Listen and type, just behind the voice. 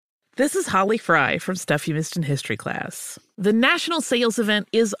This is Holly Fry from Stuff You Missed in History Class. The national sales event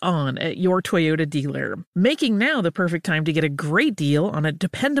is on at your Toyota dealer, making now the perfect time to get a great deal on a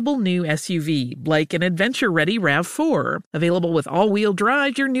dependable new SUV, like an adventure-ready RAV4. Available with all-wheel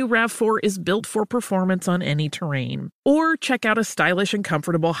drive, your new RAV4 is built for performance on any terrain. Or check out a stylish and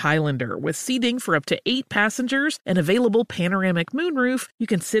comfortable Highlander with seating for up to 8 passengers and available panoramic moonroof. You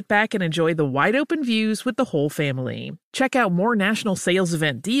can sit back and enjoy the wide-open views with the whole family. Check out more national sales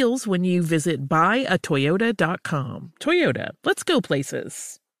event deals when you visit buyatoyota.com. Toyota, let's go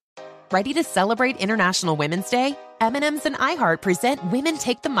places. Ready to celebrate International Women's Day? M&M's and iHeart present Women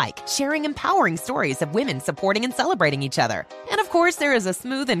Take the Mic, sharing empowering stories of women supporting and celebrating each other. And of course, there is a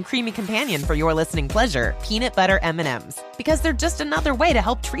smooth and creamy companion for your listening pleasure, peanut butter M&M's. Because they're just another way to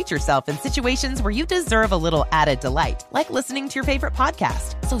help treat yourself in situations where you deserve a little added delight, like listening to your favorite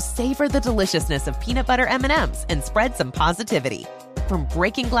podcast. So savor the deliciousness of peanut butter M&M's and spread some positivity. From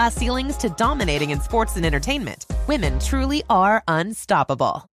breaking glass ceilings to dominating in sports and entertainment, women truly are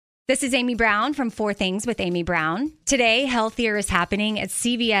unstoppable. This is Amy Brown from 4 Things with Amy Brown. Today, Healthier is happening at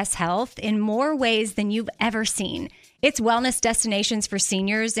CVS Health in more ways than you've ever seen. It's wellness destinations for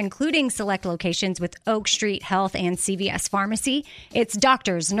seniors, including select locations with Oak Street Health and CVS Pharmacy. It's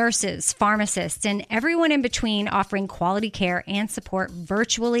doctors, nurses, pharmacists, and everyone in between offering quality care and support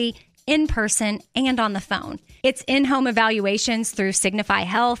virtually, in person, and on the phone. It's in-home evaluations through Signify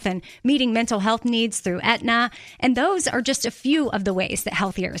Health and meeting mental health needs through Aetna. And those are just a few of the ways that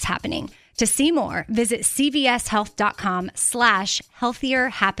Healthier is happening. To see more, visit cvshealth.com/healthier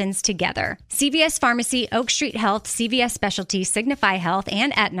happens together. CVS Pharmacy, Oak Street Health, CVS Specialty, Signify Health,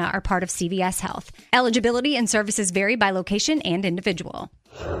 and Aetna are part of CVS Health. Eligibility and services vary by location and individual.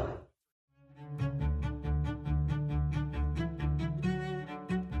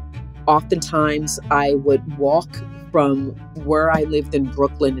 Oftentimes, I would walk from where I lived in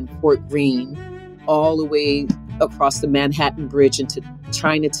Brooklyn and Fort Greene all the way across the Manhattan Bridge into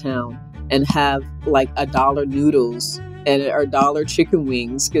Chinatown and have like $1 noodles and or $1 chicken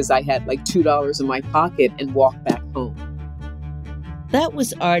wings because I had like $2 in my pocket and walk back home. That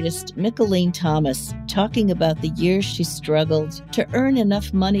was artist Mickalene Thomas talking about the years she struggled to earn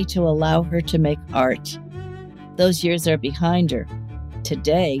enough money to allow her to make art. Those years are behind her.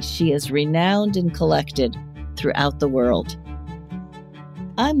 Today, she is renowned and collected throughout the world.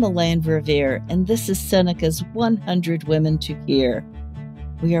 I'm Melanne Verveer, and this is Seneca's 100 Women to Hear.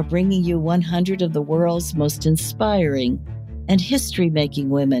 We are bringing you 100 of the world's most inspiring and history-making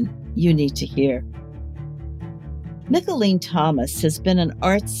women you need to hear. Mickalene Thomas has been an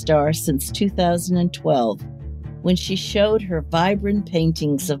art star since 2012, when she showed her vibrant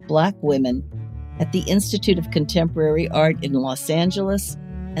paintings of Black women at the Institute of Contemporary Art in Los Angeles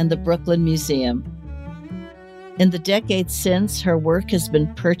and the Brooklyn Museum. In the decades since, her work has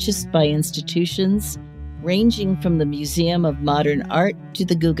been purchased by institutions ranging from the Museum of Modern Art to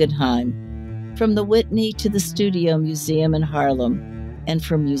the Guggenheim, from the Whitney to the Studio Museum in Harlem, and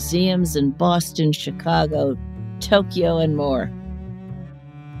from museums in Boston, Chicago, Tokyo, and more.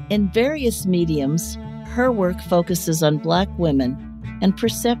 In various mediums, her work focuses on Black women and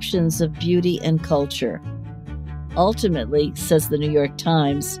perceptions of beauty and culture. Ultimately, says the New York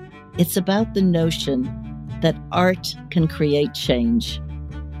Times, it's about the notion that art can create change.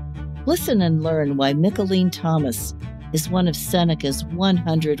 Listen and learn why Mickalene Thomas is one of Seneca's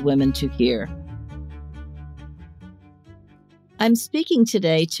 100 Women to Hear. I'm speaking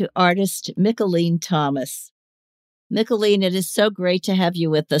today to artist Mickalene Thomas. Mickalene, it is so great to have you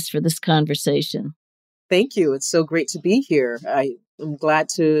with us for this conversation. Thank you. It's so great to be here. I'm glad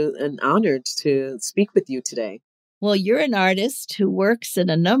and honored to speak with you today. Well, you're an artist who works in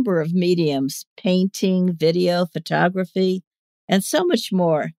a number of mediums, painting, video, photography, and so much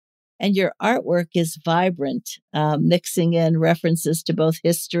more. And your artwork is vibrant, mixing in references to both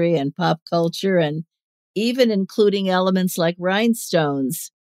history and pop culture, and even including elements like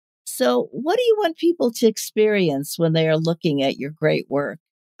rhinestones. So what do you want people to experience when they are looking at your great work?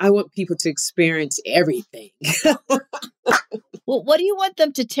 I want people to experience everything. Well, what do you want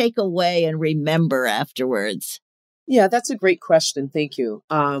them to take away and remember afterwards? Yeah, that's a great question. Thank you.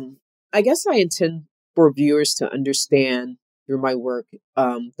 I guess I intend for viewers to understand through my work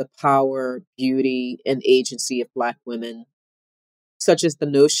the power, beauty, and agency of Black women, such as the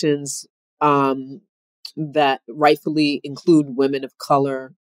notions that rightfully include women of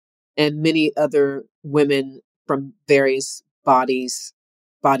color and many other women from various body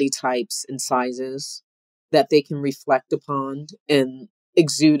types and sizes that they can reflect upon and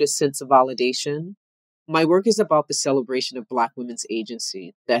exude a sense of validation. My work is about the celebration of Black women's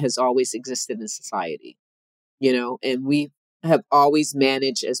agency that has always existed in society, and we have always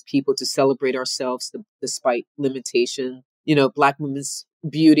managed as people to celebrate ourselves despite limitation. Black women's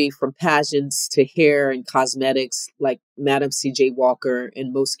beauty, from pageants to hair and cosmetics, like Madam C.J. Walker,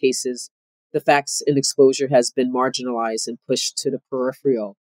 in most cases, the facts and exposure has been marginalized and pushed to the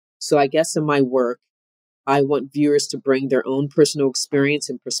peripheral. So I guess in my work, I want viewers to bring their own personal experience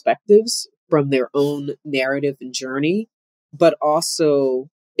and perspectives from their own narrative and journey, but also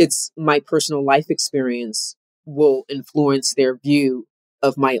it's my personal life experience will influence their view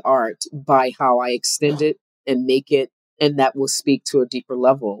of my art by how I extend it and make it, and that will speak to a deeper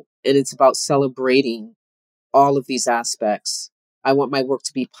level. And it's about celebrating all of these aspects. I want my work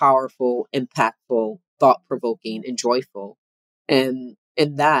to be powerful, impactful, thought-provoking, and joyful. And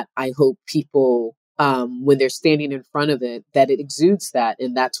in that, I hope people, when they're standing in front of it, that it exudes that,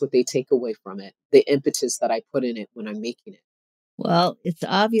 and that's what they take away from it, the impetus that I put in it when I'm making it. Well, it's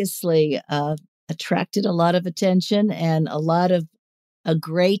obviously attracted a lot of attention and a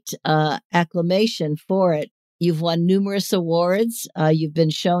great acclamation for it. You've won numerous awards. You've been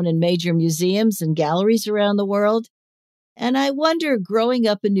shown in major museums and galleries around the world. And I wonder, growing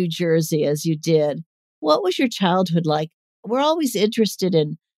up in New Jersey as you did, what was your childhood like? We're always interested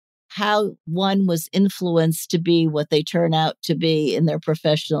in how one was influenced to be what they turn out to be in their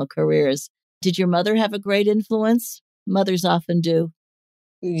professional careers. Did your mother have a great influence? Mothers often do.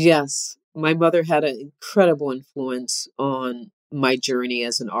 Yes, my mother had an incredible influence on my journey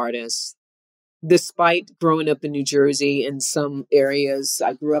as an artist. Despite growing up in New Jersey, in some areas,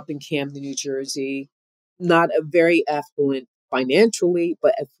 I grew up in Camden, New Jersey, not a very affluent financially,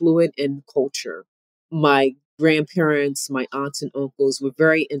 but affluent in culture. My grandparents, my aunts and uncles were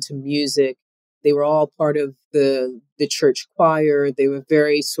very into music. They were all part of the church choir. They were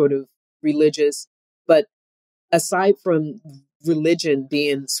very sort of religious. But aside from religion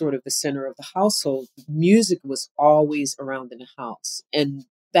being sort of the center of the household, music was always around in the house. And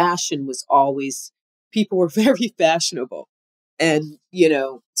fashion was always, people were very fashionable. And,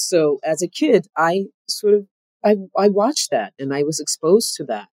 so as a kid, I watched that and I was exposed to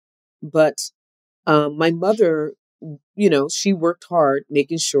that. But my mother, she worked hard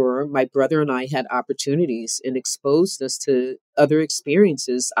making sure my brother and I had opportunities and exposed us to other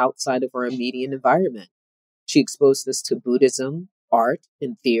experiences outside of our immediate environment. She exposed us to Buddhism, art,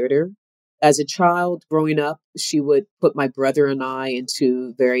 and theater. As a child growing up, she would put my brother and I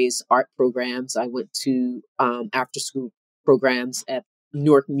into various art programs. I went to after school programs at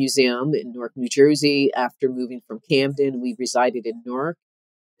Newark Museum in Newark, New Jersey. After moving from Camden, we resided in Newark.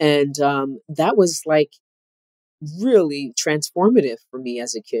 And that was like really transformative for me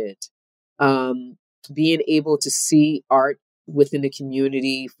as a kid. Being able to see art within the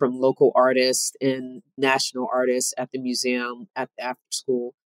community from local artists and national artists at the museum, at the after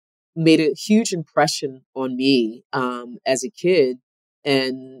school, made a huge impression on me as a kid.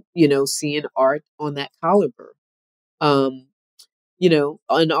 And, seeing art on that caliber. And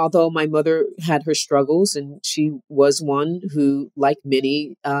although my mother had her struggles and she was one who, like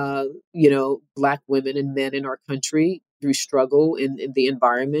many, Black women and men in our country, through struggle in the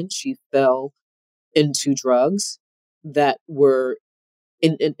environment, she fell into drugs that were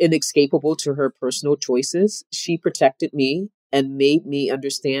inescapable to her personal choices. She protected me and made me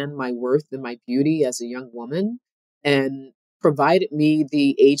understand my worth and my beauty as a young woman, and provided me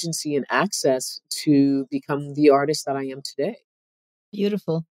the agency and access to become the artist that I am today.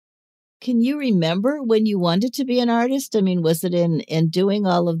 Beautiful. Can you remember when you wanted to be an artist? I mean, was it in doing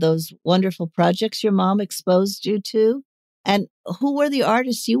all of those wonderful projects your mom exposed you to? And who were the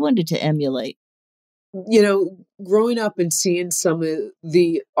artists you wanted to emulate? Growing up and seeing some of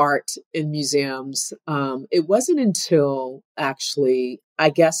the art in museums, it wasn't until actually, I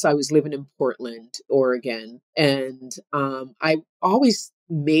guess I was living in Portland, Oregon, and I always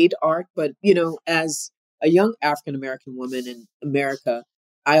made art, but, as a young African-American woman in America,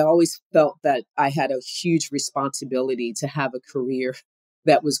 I always felt that I had a huge responsibility to have a career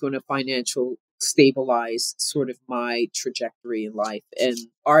that was going to financially stabilize sort of my trajectory in life. And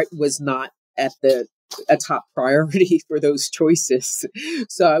art was not at a top priority for those choices.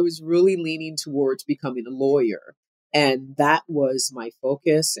 So I was really leaning towards becoming a lawyer. And that was my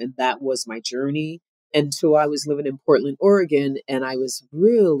focus and that was my journey until I was living in Portland, Oregon, and I was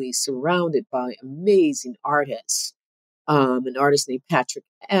really surrounded by amazing artists. An artist named Patrick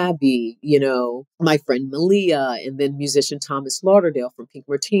Abbey, my friend Malia, and then musician Thomas Lauderdale from Pink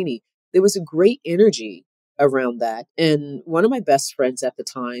Martini. There was a great energy around that. And one of my best friends at the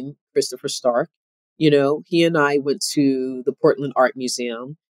time, Christopher Stark, he and I went to the Portland Art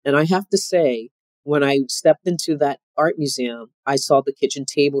Museum. And I have to say, when I stepped into that art museum, I saw the Kitchen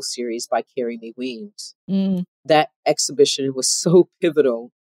Table series by Carrie Mae Weems. Mm. That exhibition was so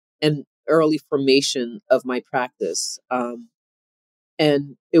pivotal and early formation of my practice.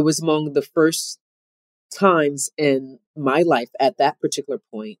 And it was among the first times in my life at that particular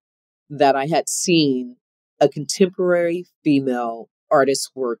point that I had seen a contemporary female artist's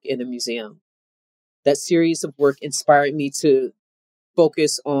work in a museum. That series of work inspired me to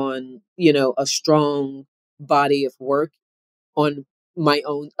focus on, a strong body of work on my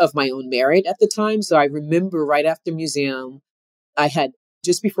own merit at the time. So I remember right after museum, I had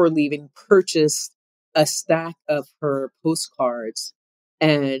just before leaving purchased a stack of her postcards,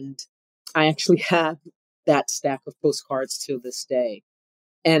 and I actually have that stack of postcards till this day.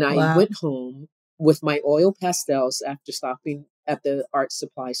 And I Wow. went home with my oil pastels after stopping at the art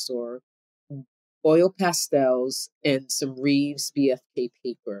supply store, oil pastels and some Reeves BFK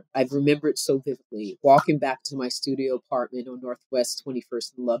paper. I remember it so vividly, walking back to my studio apartment on Northwest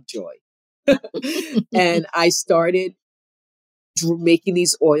 21st in Lovejoy. And I started making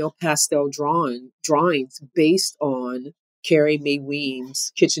these oil pastel drawings based on Carrie Mae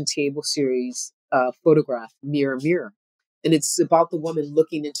Weems' Kitchen Table series photograph, Mirror, Mirror. And it's about the woman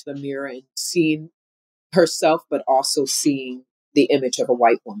looking into the mirror and seeing herself, but also seeing the image of a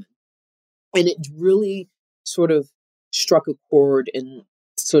white woman. And it really sort of struck a chord in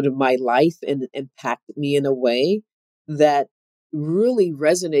sort of my life and impacted me in a way that really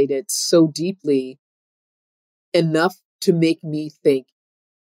resonated so deeply enough to make me think,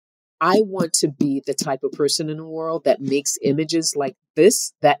 I want to be the type of person in the world that makes images like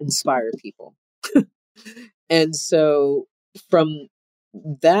this that inspire people. And so from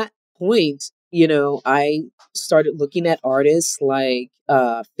that point, I started looking at artists like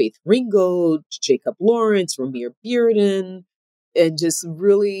Faith Ringgold, Jacob Lawrence, Ramir Bearden, and just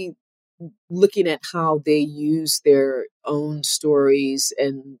really looking at how they use their own stories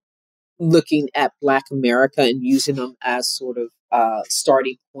and looking at Black America and using them as sort of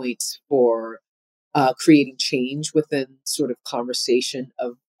starting points for creating change within sort of conversation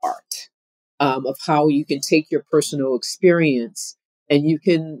of art, of how you can take your personal experience and you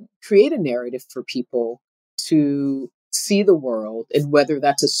can create a narrative for people to see the world, and whether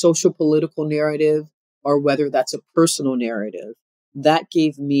that's a social political narrative or whether that's a personal narrative. That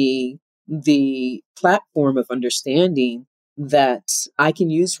gave me the platform of understanding that I can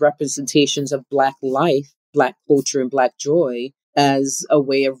use representations of Black life, Black culture, and Black joy as a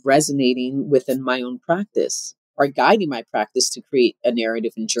way of resonating within my own practice or guiding my practice to create a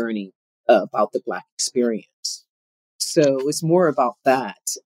narrative and journey about the Black experience. So it's more about that.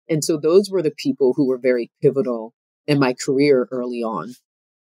 And so those were the people who were very pivotal in my career early on.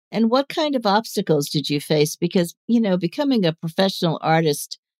 And what kind of obstacles did you face? Because, becoming a professional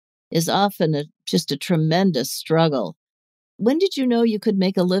artist is often just a tremendous struggle. When did you know you could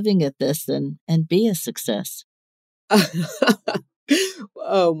make a living at this and be a success?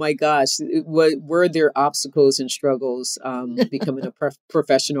 Oh my gosh. Were there obstacles and struggles becoming a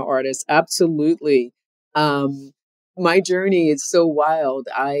professional artist? Absolutely. My journey is so wild.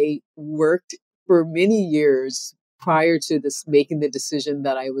 I worked for many years prior to this, making the decision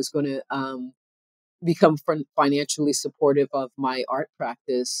that I was going to become financially supportive of my art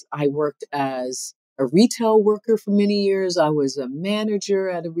practice. I worked as a retail worker for many years. I was a manager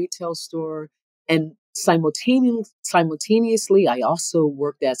at a retail store, and simultaneously, I also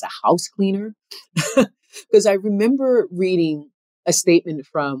worked as a house cleaner. Because I remember reading a statement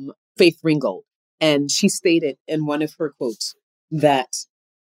from Faith Ringgold, and she stated in one of her quotes that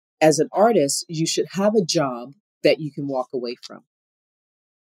as an artist, you should have a job that you can walk away from.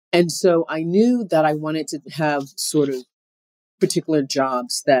 And so I knew that I wanted to have sort of particular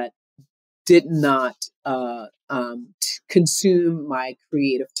jobs that did not consume my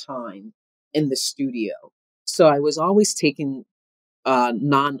creative time in the studio. So I was always taking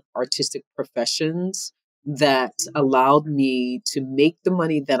non-artistic professions that allowed me to make the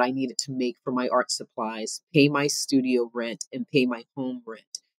money that I needed to make for my art supplies, pay my studio rent, and pay my home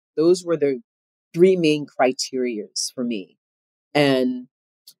rent. Those were the three main criterias for me. And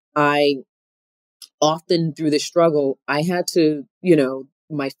I often through the struggle, I had to,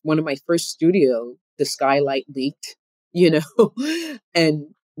 one of my first studio, the skylight leaked, and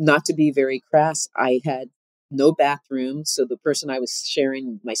not to be very crass, I had no bathroom. So the person I was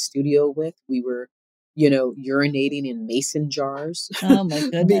sharing my studio with, we were, urinating in mason jars. Oh my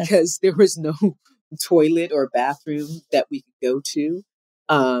goodness. Because there was no toilet or bathroom that we could go to.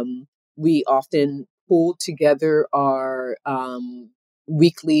 We often pulled together our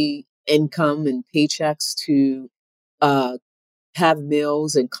weekly income and paychecks to have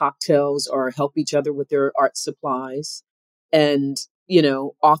meals and cocktails or help each other with their art supplies. And,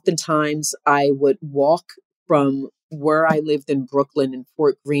 oftentimes I would walk from where I lived in Brooklyn and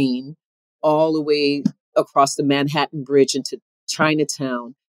Fort Greene all the way across the Manhattan Bridge into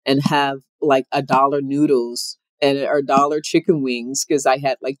Chinatown and have like $1 noodles and or $1 chicken wings because I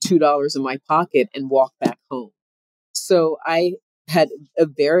had like $2 in my pocket and walk back home. So I had a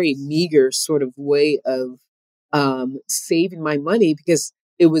very meager sort of way of saving my money because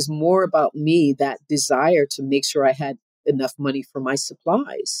it was more about me, that desire to make sure I had enough money for my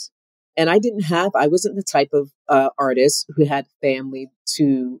supplies. And I wasn't the type of artist who had family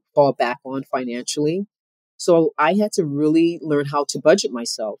to fall back on financially. So I had to really learn how to budget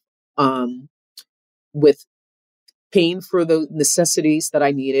myself with paying for the necessities that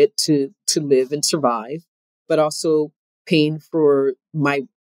I needed to live and survive, but also paying for my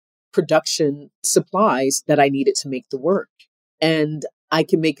production supplies that I needed to make the work. And I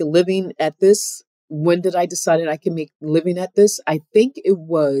can make a living at this. When did I decide I can make a living at this? I think it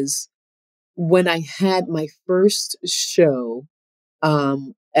was when I had my first show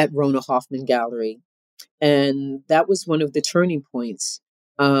at Rona Hoffman Gallery. And that was one of the turning points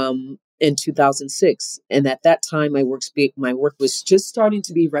in 2006. And at that time, my work was just starting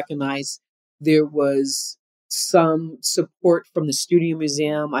to be recognized. There was some support from the Studio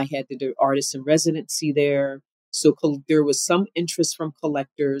Museum. I had to do artist in residency there. So there was some interest from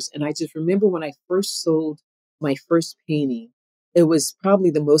collectors. And I just remember when I first sold my first painting, it was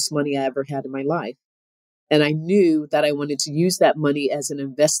probably the most money I ever had in my life. And I knew that I wanted to use that money as an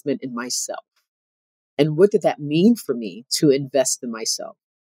investment in myself. And what did that mean for me to invest in myself?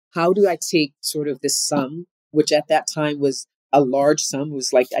 How do I take sort of this sum, which at that time was a large sum, it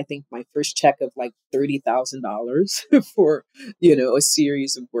was like, I think my first check of like $30,000 for, a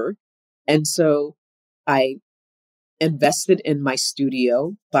series of work. And so I invested in my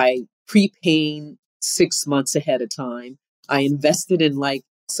studio by prepaying 6 months ahead of time. I invested in like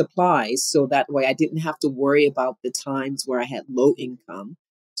supplies so that way I didn't have to worry about the times where I had low income.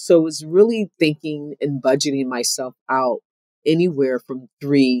 So it was really thinking and budgeting myself out anywhere from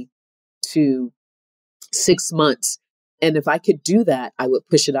 3 to 6 months. And if I could do that, I would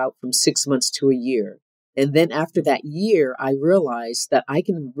push it out from 6 months to a year. And then after that year, I realized that I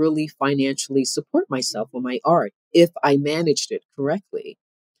can really financially support myself on my art if I managed it correctly.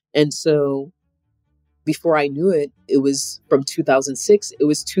 And so before I knew it, it was from 2006, it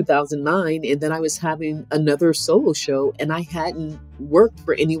was 2009. And then I was having another solo show and I hadn't worked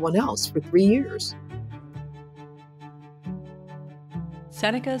for anyone else for 3 years.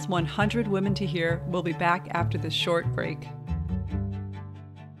 Seneca's 100 Women to Hear will be back after this short break.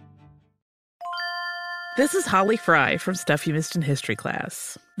 This is Holly Fry from Stuff You Missed in History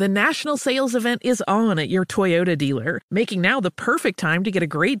Class. The national sales event is on at your Toyota dealer, making now the perfect time to get a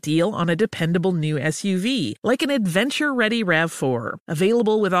great deal on a dependable new SUV, like an adventure-ready RAV4.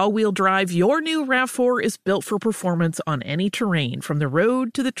 Available with all-wheel drive, your new RAV4 is built for performance on any terrain, from the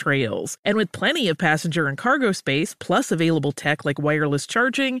road to the trails. And with plenty of passenger and cargo space, plus available tech like wireless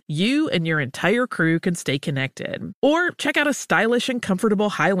charging, you and your entire crew can stay connected. Or check out a stylish and comfortable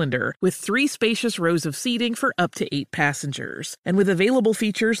Highlander with 3 spacious rows of seating for up to 8 passengers. And with available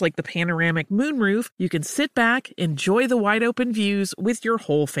features like the panoramic moonroof, you can sit back, enjoy the wide open views with your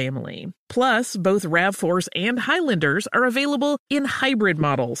whole family. Plus, both RAV4s and Highlanders are available in hybrid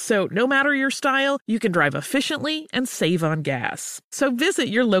models, so no matter your style, you can drive efficiently and save on gas. So visit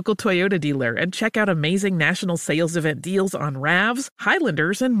your local Toyota dealer and check out amazing national sales event deals on RAVs,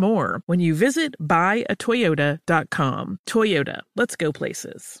 Highlanders, and more when you visit buyatoyota.com. Toyota, let's go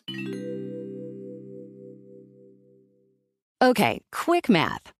places. Okay, quick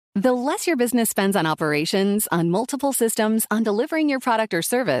math. The less your business spends on operations, on multiple systems, on delivering your product or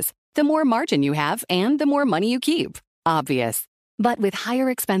service, the more margin you have and the more money you keep. Obvious. But with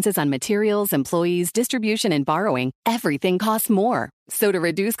higher expenses on materials, employees, distribution, and borrowing, everything costs more. So to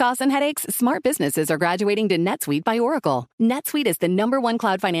reduce costs and headaches, smart businesses are graduating to NetSuite by Oracle. NetSuite is the #1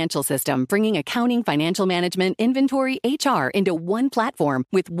 cloud financial system, bringing accounting, financial management, inventory, HR into one platform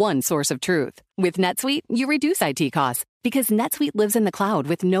with one source of truth. With NetSuite, you reduce IT costs because NetSuite lives in the cloud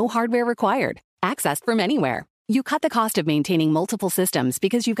with no hardware required, accessed from anywhere. You cut the cost of maintaining multiple systems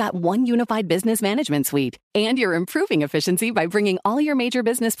because you've got one unified business management suite. And you're improving efficiency by bringing all your major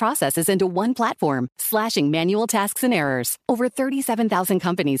business processes into one platform, slashing manual tasks and errors. Over 37,000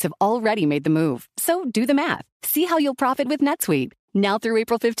 companies have already made the move. So do the math. See how you'll profit with NetSuite. Now through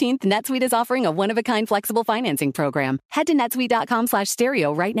April 15th, NetSuite is offering a one-of-a-kind flexible financing program. Head to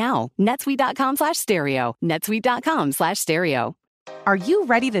netsuite.com/stereo right now. netsuite.com/stereo. netsuite.com/stereo. Are you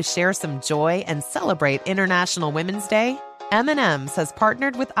ready to share some joy and celebrate International Women's Day? M&M's has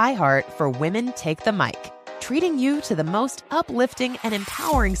partnered with iHeart for Women Take the Mic, treating you to the most uplifting and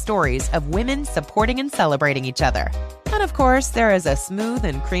empowering stories of women supporting and celebrating each other. And of course, there is a smooth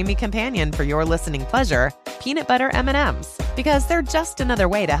and creamy companion for your listening pleasure, peanut butter M&Ms, because they're just another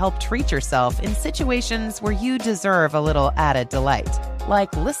way to help treat yourself in situations where you deserve a little added delight,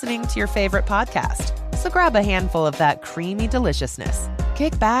 like listening to your favorite podcast. So grab a handful of that creamy deliciousness,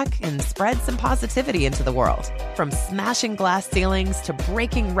 kick back, and spread some positivity into the world. From smashing glass ceilings to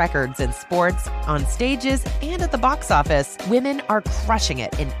breaking records in sports, on stages, and at the box office, women are crushing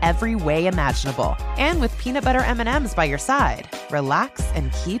it in every way imaginable. And with peanut butter M&Ms by your side, relax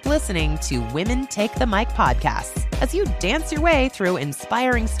and keep listening to Women Take the Mic podcasts as you dance your way through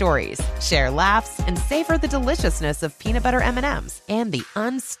inspiring stories, share laughs, and savor the deliciousness of peanut butter M&Ms and the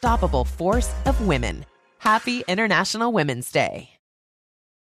unstoppable force of women. Happy International Women's Day.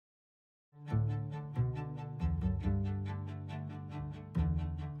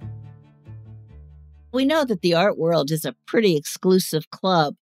 We know that the art world is a pretty exclusive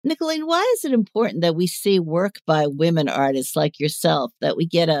club. Nicolene, why is it important that we see work by women artists like yourself, that we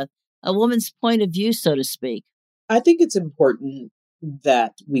get a woman's point of view, so to speak? I think it's important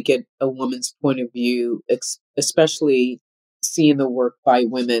that we get a woman's point of view, especially seeing the work by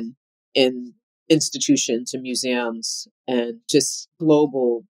women in institutions and museums and just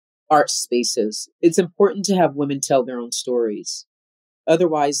global art spaces. It's important to have women tell their own stories.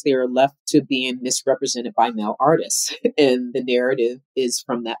 Otherwise, they are left to being misrepresented by male artists, and the narrative is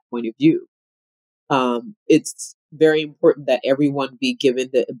from that point of view. It's very important that everyone be given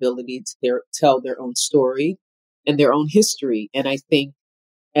the ability to tell their own story and their own history. And I think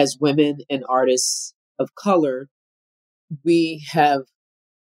as women and artists of color, we have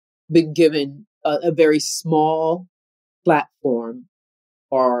been given a very small platform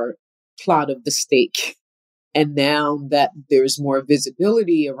or plot of the stake. And now that there's more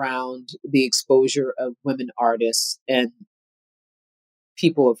visibility around the exposure of women artists and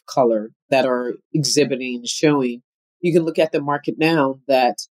people of color that are exhibiting and showing, you can look at the market now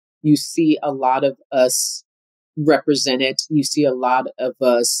that you see a lot of us represented, you see a lot of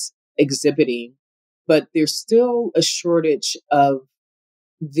us exhibiting, but there's still a shortage of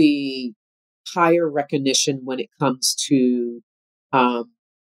the higher recognition when it comes to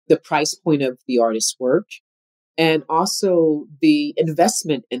the price point of the artist's work, and also the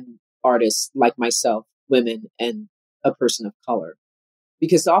investment in artists like myself, women, and a person of color.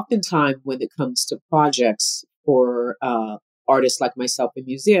 Because oftentimes when it comes to projects for artists like myself in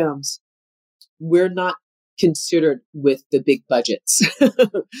museums, we're not considered with the big budgets.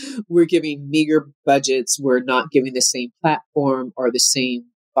 We're giving meager budgets. We're not giving the same platform or the same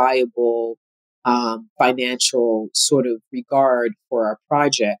viable financial sort of regard for our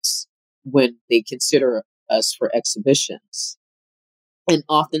projects when they consider us for exhibitions. And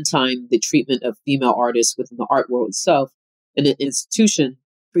oftentimes the treatment of female artists within the art world itself in an institution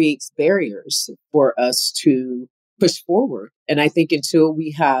creates barriers for us to push forward. And I think until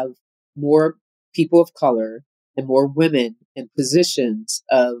we have more people of color and more women in positions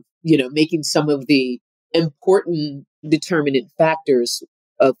of, making some of the important determinant factors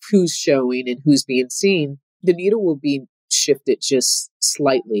of who's showing and who's being seen, the needle will be shifted just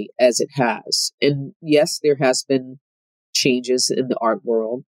slightly as it has. And yes, there has been changes in the art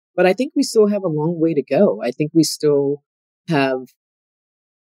world, but I think we still have a long way to go. I think we still have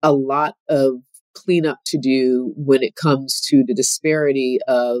a lot of cleanup to do when it comes to the disparity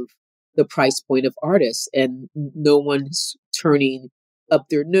of the price point of artists, and no one's turning up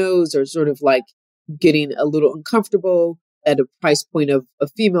their nose or sort of like getting a little uncomfortable at a price point of a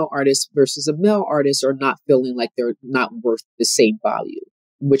female artist versus a male artist, or not feeling like they're not worth the same value,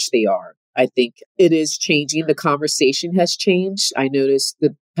 which they are. I think it is changing. The conversation has changed. I noticed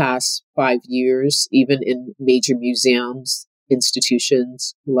the past 5 years, even in major museums,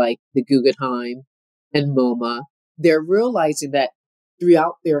 institutions like the Guggenheim and MoMA, they're realizing that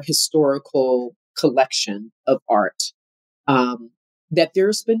throughout their historical collection of art, that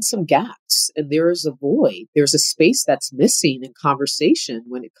there's been some gaps and there is a void. There's a space that's missing in conversation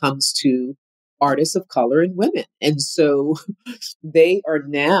when it comes to artists of color and women. And so they are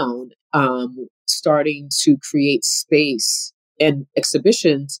now starting to create space and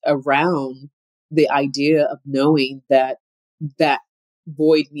exhibitions around the idea of knowing that that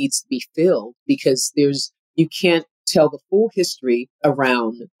void needs to be filled, because you can't tell the full history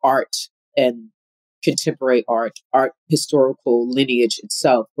around art and contemporary art historical lineage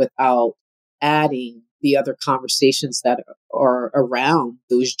itself without adding the other conversations that are around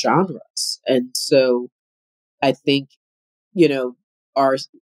those genres. And so I think, our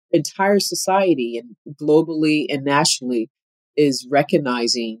entire society and globally and nationally is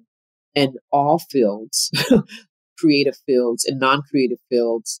recognizing in all fields, creative fields and non-creative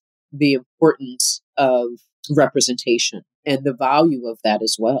fields, the importance of representation and the value of that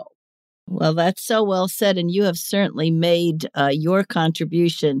as well. Well, that's so well said. And you have certainly made your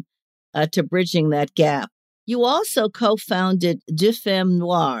contribution to bridging that gap. You also co-founded De Femme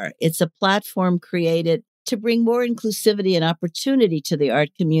Noire. It's a platform created to bring more inclusivity and opportunity to the art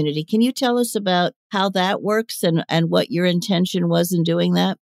community. Can you tell us about how that works and what your intention was in doing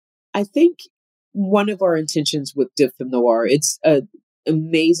that? I think one of our intentions with De Femme Noire, it's an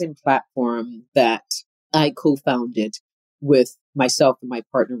amazing platform that I co-founded with myself and my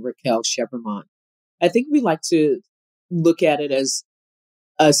partner, Raquel Chevermont. I think we like to look at it as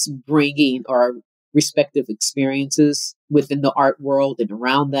us bringing our respective experiences within the art world and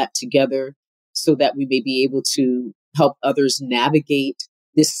around that together so that we may be able to help others navigate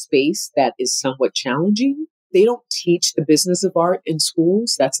this space that is somewhat challenging. They don't teach the business of art in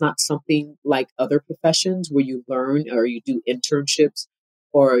schools. That's not something like other professions where you learn or you do internships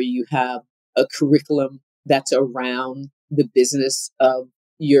or you have a curriculum that's around the business of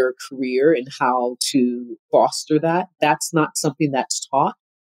your career and how to foster that. That's not something that's taught.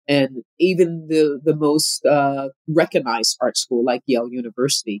 And even the most recognized art school like Yale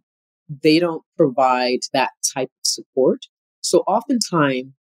University, they don't provide that type of support. So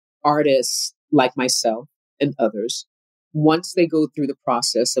oftentimes artists like myself and others, once they go through the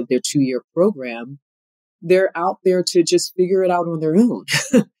process of their 2-year program, they're out there to just figure it out on their own.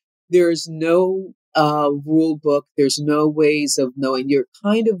 There's no rule book. There's no ways of knowing. You're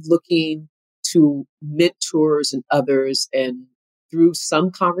kind of looking to mentors and others, and through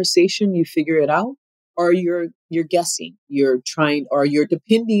some conversation, you figure it out, or you're guessing. You're trying, or you're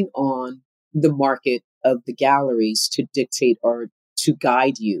depending on the market of the galleries to dictate or to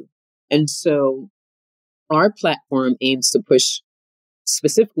guide you. And so our platform aims to push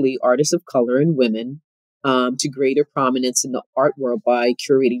specifically artists of color and women to greater prominence in the art world by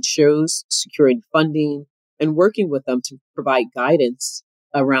curating shows, securing funding, and working with them to provide guidance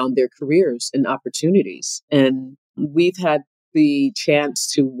around their careers and opportunities. And we've had the chance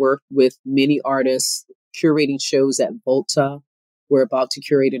to work with many artists curating shows at Volta. We're about to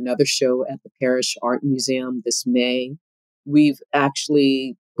curate another show at the Parrish Art Museum this May. We've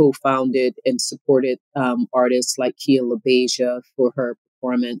actually co-founded and supported artists like Kia LaBeija for her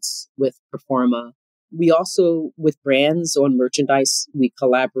performance with Performa. We also, with brands on merchandise, we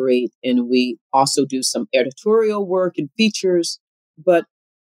collaborate and we also do some editorial work and features. But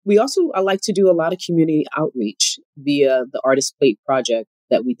I like to do a lot of community outreach via the Artist Plate project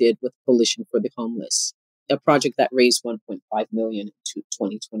that we did with Coalition for the Homeless, a project that raised $1.5 million in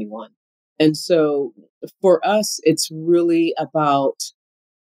 2021. And so for us, it's really about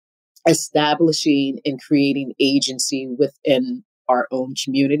establishing and creating agency within our own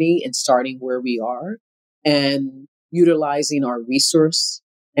community and starting where we are and utilizing our resource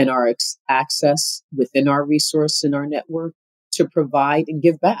and our access within our resource and our network to provide and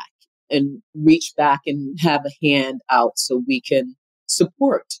give back and reach back and have a hand out so we can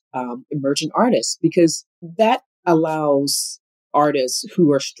support emergent artists, because that allows artists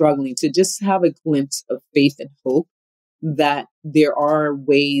who are struggling to just have a glimpse of faith and hope that there are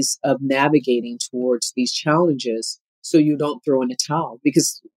ways of navigating towards these challenges so you don't throw in the towel.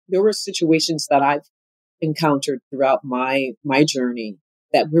 Because there were situations that I've encountered throughout my journey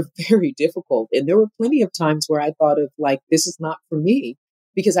that were very difficult. And there were plenty of times where I thought of like, this is not for me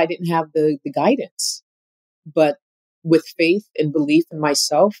because I didn't have the guidance. But with faith and belief in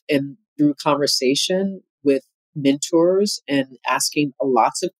myself and through conversation with mentors and asking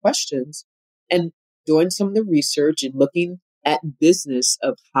lots of questions and doing some of the research and looking at business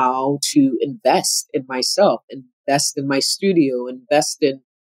of how to invest in myself, invest in my studio, invest in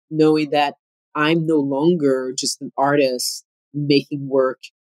knowing that I'm no longer just an artist making work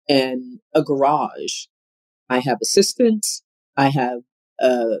in a garage. I have assistants. I have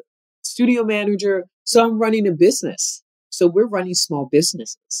a studio manager. So I'm running a business. So we're running small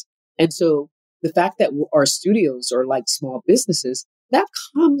businesses. And so the fact that our studios are like small businesses, that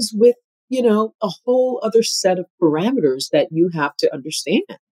comes with, a whole other set of parameters that you have to understand.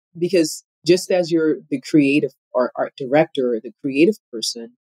 Because just as you're the creative or art director or the creative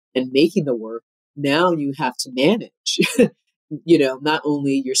person and making the work, now you have to manage, not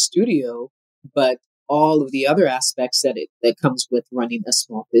only your studio, but all of the other aspects that comes with running a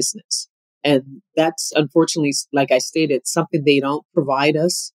small business. And that's unfortunately, like I stated, something they don't provide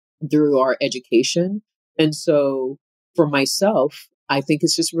us through our education. And so for myself, I think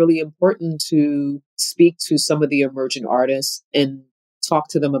it's just really important to speak to some of the emerging artists and talk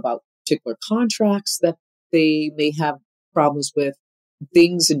to them about particular contracts that they may have problems with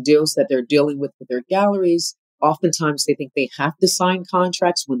things and deals that they're dealing with their galleries. Oftentimes they think they have to sign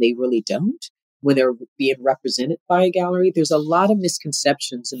contracts when they really don't, when they're being represented by a gallery. There's a lot of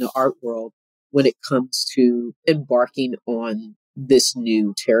misconceptions in the art world when it comes to embarking on this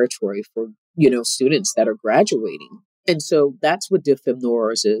new territory for, students that are graduating. And so that's what DIFM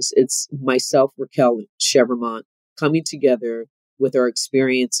Noirs is. It's myself, Raquel Chevremont, coming together with our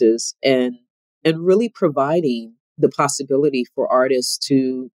experiences and really providing the possibility for artists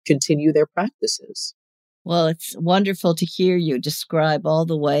to continue their practices. Well, it's wonderful to hear you describe all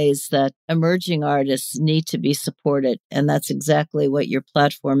the ways that emerging artists need to be supported. And that's exactly what your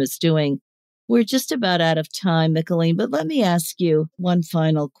platform is doing. We're just about out of time, Mickalene, but let me ask you one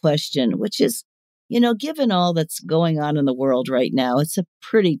final question, which is, given all that's going on in the world right now, it's a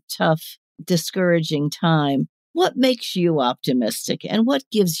pretty tough, discouraging time. What makes you optimistic and what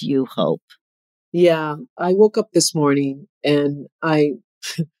gives you hope? Yeah, I woke up this morning and I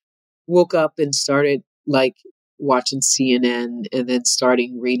woke up and started watching CNN and then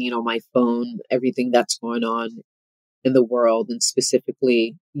starting reading on my phone everything that's going on in the world and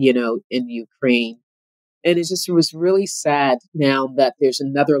specifically, in Ukraine. And it was really sad now that there's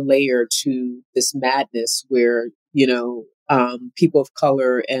another layer to this madness where, people of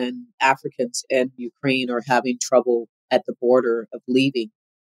color and Africans in Ukraine are having trouble at the border of leaving,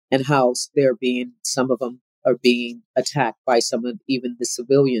 and how some of them are being attacked by some of even the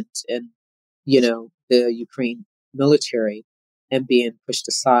civilians and, the Ukraine military, and being pushed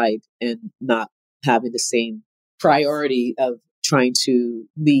aside and not having the same priority of trying to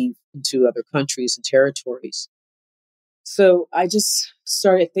leave into other countries and territories. So I just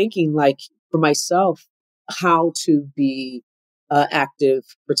started thinking, for myself, how to be an active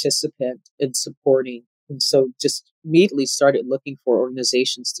participant in supporting. And so just immediately started looking for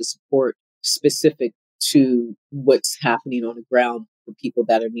organizations to support specific to what's happening on the ground for people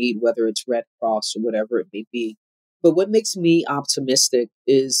that are in need, whether it's Red Cross or whatever it may be. But what makes me optimistic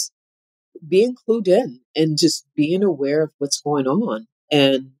is being clued in and just being aware of what's going on.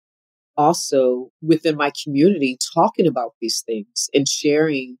 And also within my community, talking about these things and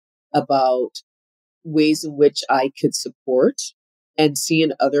sharing about ways in which I could support and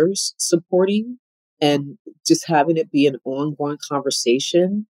seeing others supporting, and just having it be an ongoing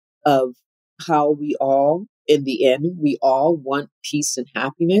conversation of how we all, in the end, we all want peace and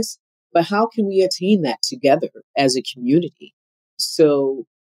happiness, but how can we attain that together as a community? So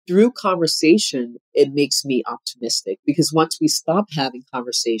through conversation, it makes me optimistic, because once we stop having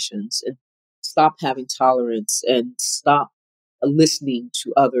conversations and stop having tolerance and stop listening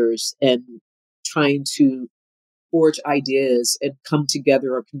to others and trying to forge ideas and come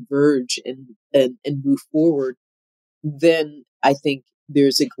together or converge and move forward, then I think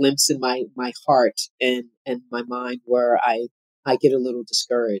there's a glimpse in my heart and my mind where I get a little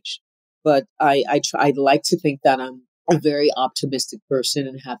discouraged. But I'd like to think that I'm a very optimistic person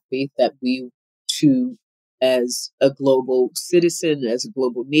and have faith that we too, as a global citizen, as a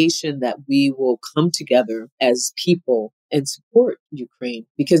global nation, that we will come together as people and support Ukraine,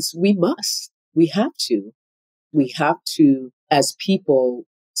 because we must. We have to. We have to, as people,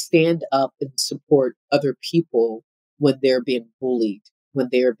 stand up and support other people when they're being bullied, when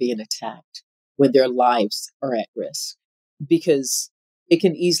they're being attacked, when their lives are at risk, because it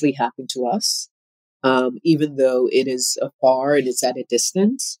can easily happen to us, even though it is afar and it's at a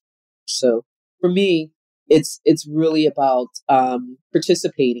distance. So for me, it's really about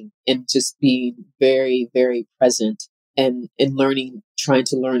participating and just being very, very present and learning, trying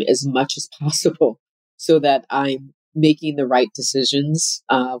to learn as much as possible so that I'm making the right decisions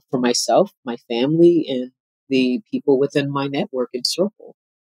for myself, my family, and the people within my network and circle.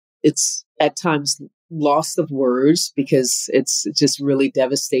 It's at times loss of words because it's just really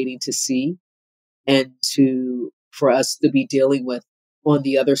devastating to see and for us to be dealing with on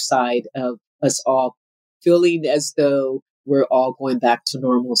the other side of us all feeling as though we're all going back to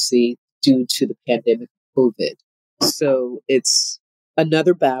normalcy due to the pandemic of COVID. So it's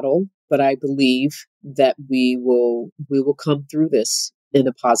another battle, but I believe that we will come through this in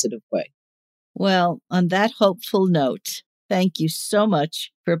a positive way. Well, on that hopeful note, thank you so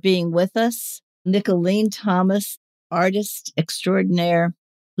much for being with us. Mickalene Thomas, artist extraordinaire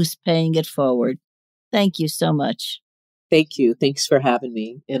who's paying it forward. Thank you so much. Thank you. Thanks for having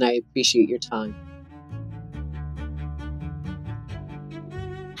me, and I appreciate your time.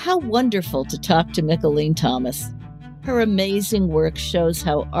 How wonderful to talk to Mickalene Thomas. Her amazing work shows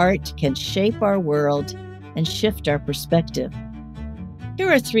how art can shape our world and shift our perspective.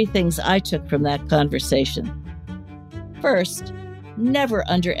 Here are 3 things I took from that conversation. First, never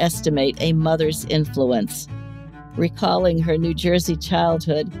underestimate a mother's influence. Recalling her New Jersey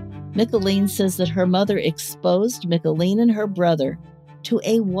childhood, Mickalene says that her mother exposed Mickalene and her brother to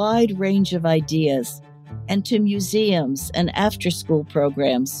a wide range of ideas and to museums and after-school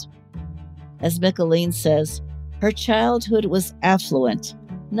programs. As Mickalene says, her childhood was affluent,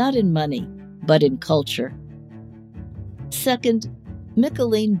 not in money, but in culture. Second,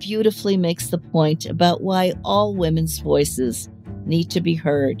 Mickalene beautifully makes the point about why all women's voices need to be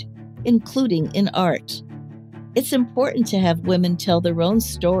heard, including in art. It's important to have women tell their own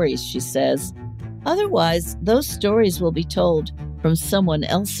stories, she says. Otherwise, those stories will be told from someone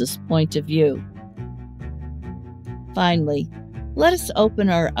else's point of view. Finally, let us open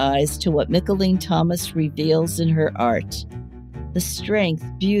our eyes to what Mickalene Thomas reveals in her art, the strength,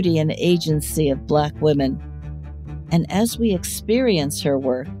 beauty, and agency of Black women. And as we experience her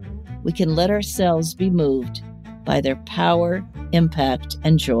work, we can let ourselves be moved by their power, impact,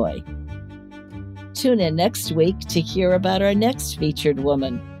 and joy. Tune in next week to hear about our next featured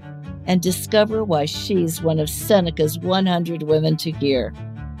woman and discover why she's one of Seneca's 100 Women to Hear.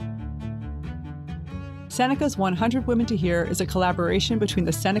 Seneca's 100 Women to Hear is a collaboration between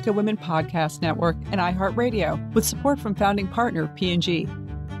the Seneca Women Podcast Network and iHeartRadio, with support from founding partner P&G.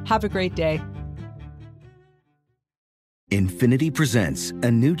 Have a great day. Infiniti presents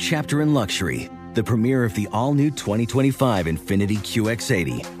a new chapter in luxury, the premiere of the all-new 2025 Infiniti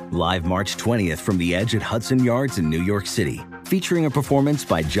QX80, live March 20th from the Edge at Hudson Yards in New York City, featuring a performance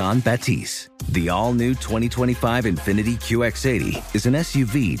by John Batiste. The all-new 2025 Infiniti QX80 is an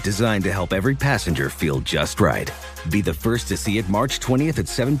SUV designed to help every passenger feel just right. Be the first to see it March 20th at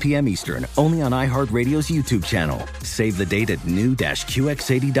 7 p.m. Eastern, only on iHeartRadio's YouTube channel. Save the date at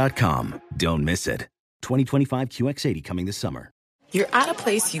new-QX80.com. Don't miss it. 2025 QX80 coming this summer. You're at a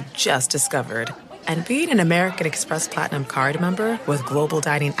place you just discovered. And being an American Express Platinum card member with global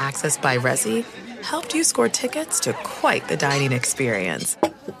dining access by Resy helped you score tickets to quite the dining experience.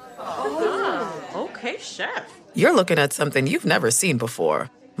 Oh, okay, chef. You're looking at something you've never seen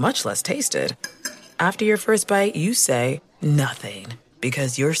before, much less tasted. After your first bite, you say nothing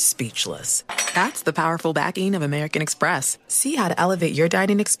because you're speechless. That's the powerful backing of American Express. See how to elevate your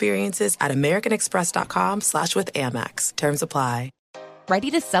dining experiences at americanexpress.com/withAmex. Terms apply.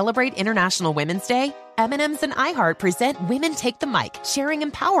 Ready to celebrate International Women's Day? M&M's and iHeart present Women Take the Mic, sharing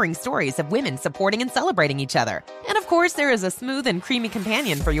empowering stories of women supporting and celebrating each other. And of course, there is a smooth and creamy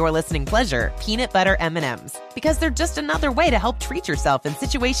companion for your listening pleasure, peanut butter M&M's. Because they're just another way to help treat yourself in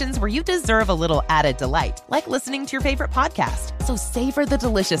situations where you deserve a little added delight, like listening to your favorite podcast. So savor the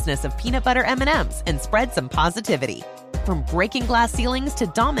deliciousness of peanut butter M&M's and spread some positivity. From breaking glass ceilings to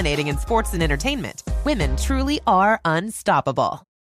dominating in sports and entertainment, women truly are unstoppable.